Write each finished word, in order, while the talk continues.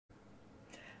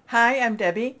Hi, I'm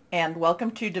Debbie, and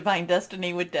welcome to Divine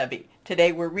Destiny with Debbie.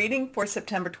 Today we're reading for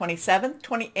September 27th,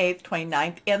 28th,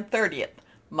 29th, and 30th,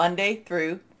 Monday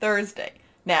through Thursday.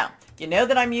 Now, you know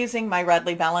that I'm using my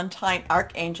Radleigh Valentine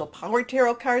Archangel Power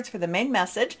Tarot cards for the main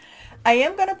message. I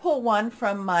am going to pull one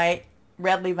from my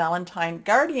Radleigh Valentine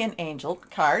Guardian Angel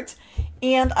cards,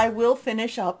 and I will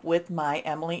finish up with my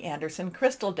Emily Anderson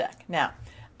Crystal deck. Now,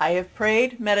 I have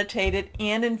prayed, meditated,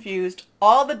 and infused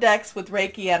all the decks with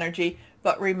Reiki energy.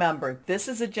 But remember, this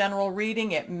is a general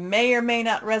reading. It may or may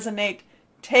not resonate.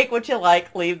 Take what you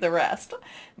like, leave the rest.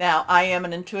 Now, I am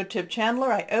an intuitive channeler.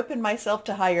 I open myself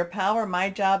to higher power. My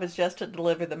job is just to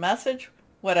deliver the message,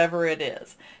 whatever it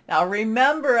is. Now,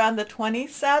 remember, on the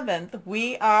 27th,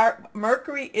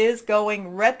 Mercury is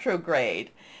going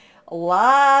retrograde. A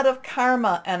lot of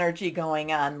karma energy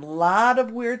going on. A lot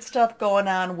of weird stuff going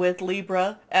on with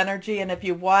Libra energy. And if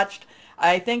you've watched,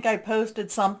 I think I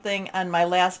posted something on my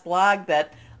last blog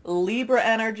that Libra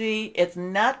energy, it's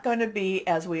not going to be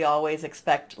as we always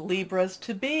expect Libras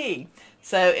to be.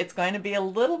 So it's going to be a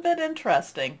little bit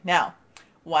interesting. Now,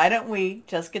 why don't we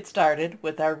just get started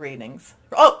with our readings?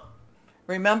 Oh,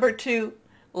 remember to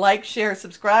like, share,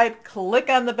 subscribe, click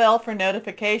on the bell for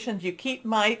notifications. You keep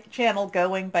my channel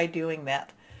going by doing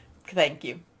that. Thank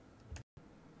you.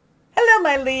 Hello,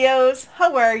 my Leos.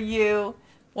 How are you?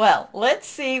 Well, let's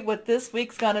see what this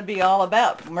week's going to be all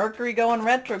about. Mercury going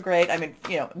retrograde. I mean,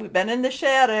 we've been in the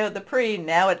shadow,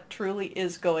 now it truly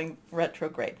is going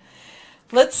retrograde.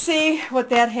 Let's see what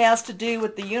that has to do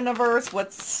with the universe.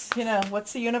 What's the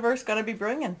universe going to be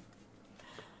bringing?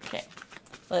 Okay,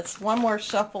 let's one more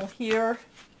shuffle here.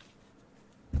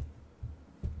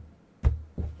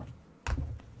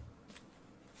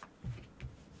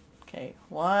 Okay,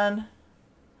 1,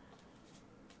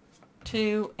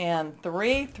 2, and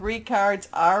 3. 3 cards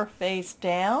are face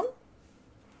down.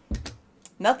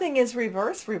 Nothing is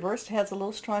reversed. Reversed has a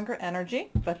little stronger energy,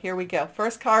 but here we go.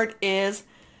 First card is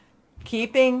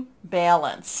keeping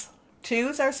balance.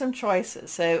 2s are some choices.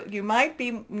 So you might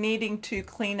be needing to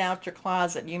clean out your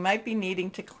closet. You might be needing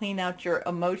to clean out your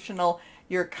emotional,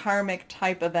 your karmic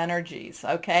type of energies,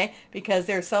 okay? Because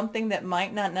there's something that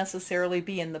might not necessarily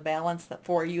be in the balance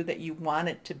for you that you want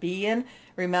it to be in.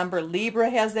 Remember,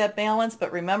 Libra has that balance,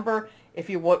 but remember, if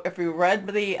you read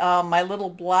the my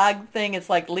little blog thing, it's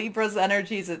like Libra's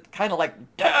energies, it's kind of like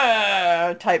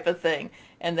duh type of thing,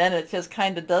 and then it just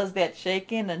kind of does that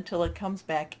shake-in until it comes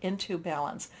back into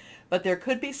balance. But there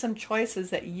could be some choices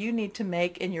that you need to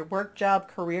make in your work, job,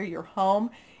 career, your home,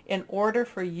 in order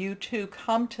for you to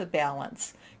come to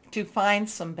balance, to find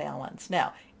some balance.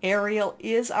 Now, Ariel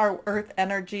is our earth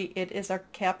energy. It is our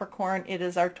Capricorn. It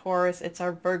is our Taurus. It's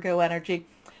our Virgo energy.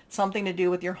 Something to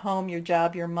do with your home, your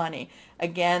job, your money.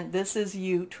 Again, this is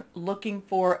you looking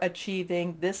for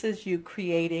achieving. This is you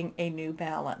creating a new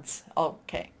balance.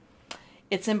 Okay.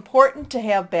 It's important to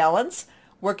have balance,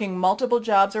 working multiple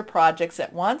jobs or projects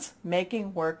at once,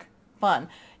 making work fun.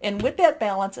 And with that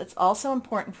balance, it's also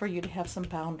important for you to have some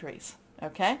boundaries,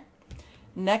 okay?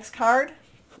 Next card,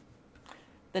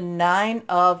 the 9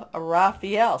 of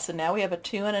Raphael. So now we have a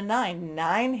 2 and a 9.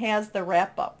 9 has the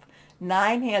wrap-up.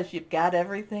 9 has you've got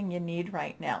everything you need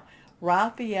right now.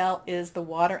 Raphael is the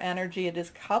water energy. It is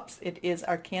cups. It is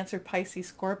our Cancer, Pisces,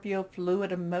 Scorpio,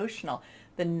 fluid, emotional.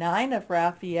 The 9 of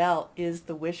Raphael is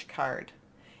the wish card.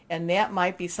 And that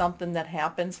might be something that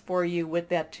happens for you with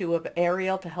that 2 of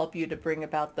Ariel to help you to bring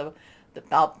about the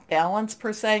balance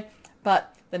per se.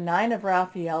 But the 9 of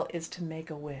Raphael is to make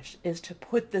a wish, is to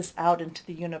put this out into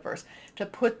the universe, to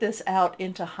put this out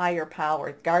into higher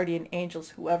power, guardian angels,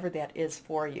 whoever that is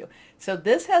for you. So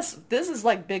this is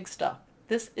like big stuff.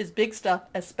 This is big stuff,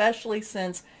 especially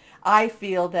since I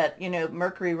feel that,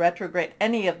 Mercury retrograde,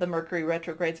 any of the Mercury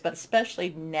retrogrades, but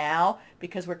especially now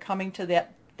because we're coming to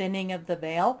that thinning of the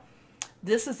veil,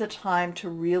 this is a time to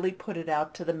really put it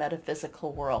out to the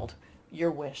metaphysical world. Your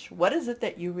wish. What is it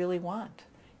that you really want?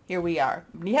 Here we are.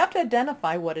 You have to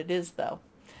identify what it is, though.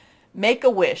 Make a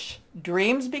wish.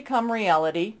 Dreams become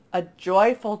reality. A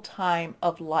joyful time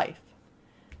of life.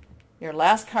 Your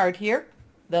last card here,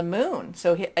 the moon.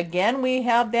 So again, we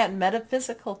have that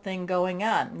metaphysical thing going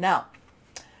on. Now,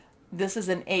 this is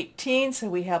an 18, so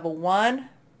we have a 1,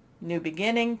 new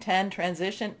beginning, 10,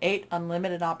 transition, 8,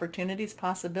 unlimited opportunities,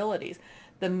 possibilities.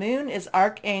 The moon is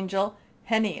Archangel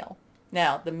Heniel.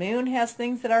 Now, the moon has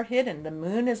things that are hidden. The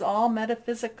moon is all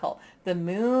metaphysical. The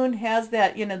moon has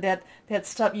that, that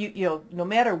stuff, no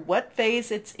matter what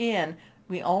phase it's in,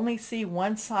 we only see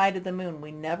one side of the moon.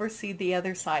 We never see the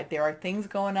other side. There are things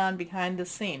going on behind the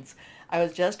scenes. I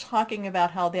was just talking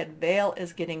about how that veil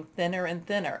is getting thinner and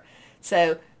thinner.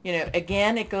 So, you know,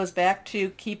 again, it goes back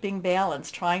to keeping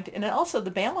balance, trying to, and also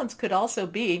the balance could also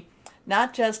be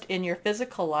not just in your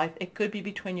physical life, it could be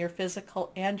between your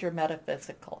physical and your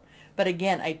metaphysical. But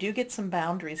again, I do get some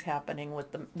boundaries happening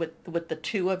with the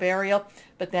two of Ariel,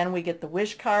 but then we get the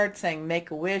wish card saying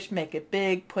make a wish, make it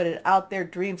big, put it out there,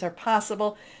 dreams are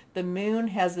possible. The moon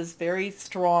has this very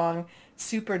strong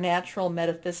supernatural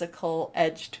metaphysical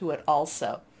edge to it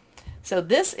also. So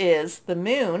this is, the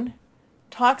moon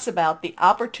talks about the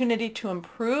opportunity to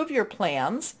improve your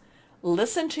plans,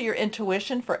 listen to your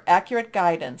intuition for accurate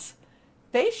guidance,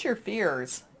 face your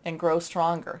fears, and grow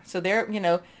stronger. So there, you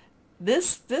know,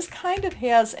 this kind of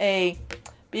has a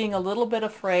being a little bit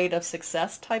afraid of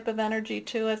success type of energy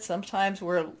to it. Sometimes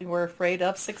we're afraid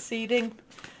of succeeding.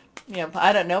 You know,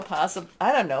 I don't know,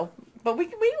 I don't know, but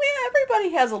we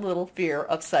everybody has a little fear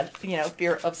of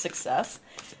fear of success.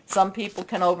 Some people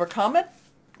can overcome it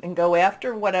and go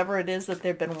after whatever it is that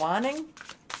they've been wanting.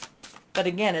 But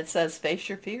again, it says face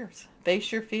your fears,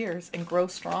 and grow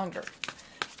stronger.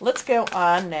 Let's go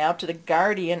on now to the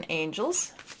guardian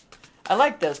angels. I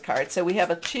like those cards. So we have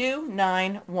a 2,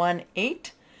 9, 1,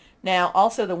 8. Now,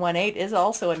 also the 1, 8 is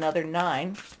also another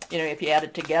 9, you know, if you add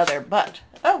it together. But,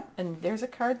 oh, and there's a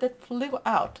card that flew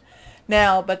out.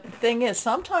 Now, but the thing is,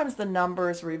 sometimes the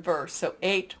numbers reverse. So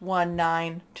 8, 1,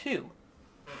 9, 2.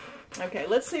 Okay,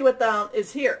 let's see what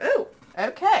is here. Oh,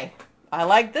 okay. I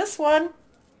like this one.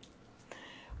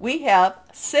 We have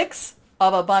 6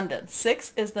 of abundance.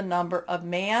 6 is the number of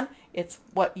man. It's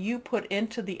what you put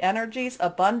into the energies.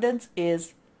 Abundance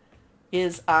is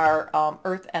our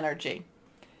earth energy.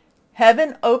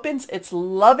 Heaven opens its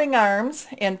loving arms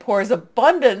and pours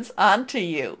abundance onto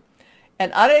you.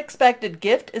 An unexpected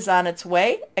gift is on its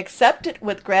way. Accept it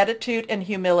with gratitude and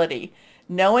humility,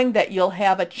 knowing that you'll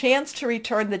have a chance to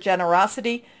return the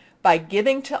generosity by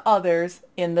giving to others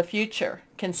in the future.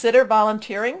 Consider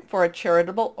volunteering for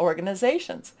charitable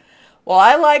organizations. Well,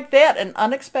 I like that. An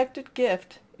unexpected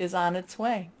gift is on its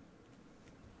way.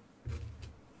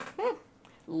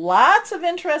 Lots of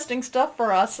interesting stuff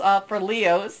for us, for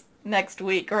Leos next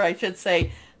week, or I should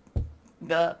say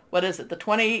the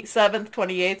 27th,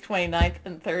 28th, 29th,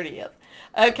 and 30th.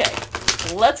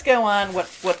 Okay, let's go on.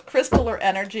 What crystal or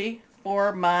energy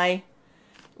for my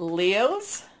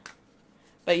Leos?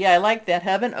 But yeah, I like that.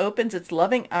 Heaven opens its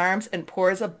loving arms and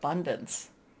pours abundance.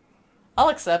 I'll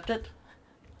accept it.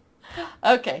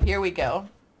 Okay, here we go.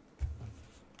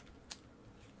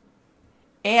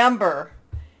 Amber.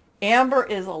 Amber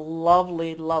is a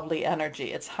lovely, lovely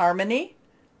energy. It's harmony,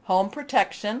 home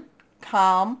protection,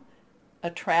 calm,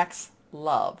 attracts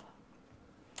love.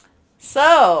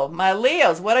 So, my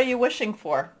Leos, what are you wishing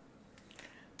for?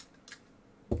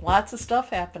 Lots of stuff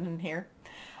happening here.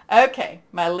 Okay,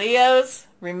 my Leos,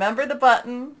 remember the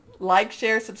button. Like,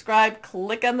 share, subscribe,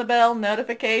 click on the bell,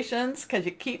 notifications, because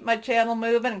you keep my channel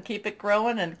moving and keep it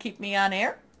growing and keep me on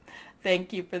air.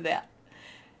 Thank you for that.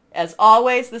 As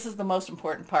always, this is the most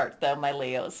important part, though, my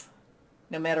Leos.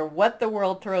 No matter what the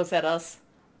world throws at us,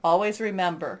 always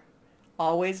remember,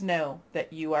 always know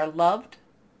that you are loved,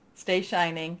 stay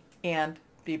shining, and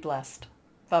be blessed.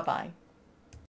 Bye-bye.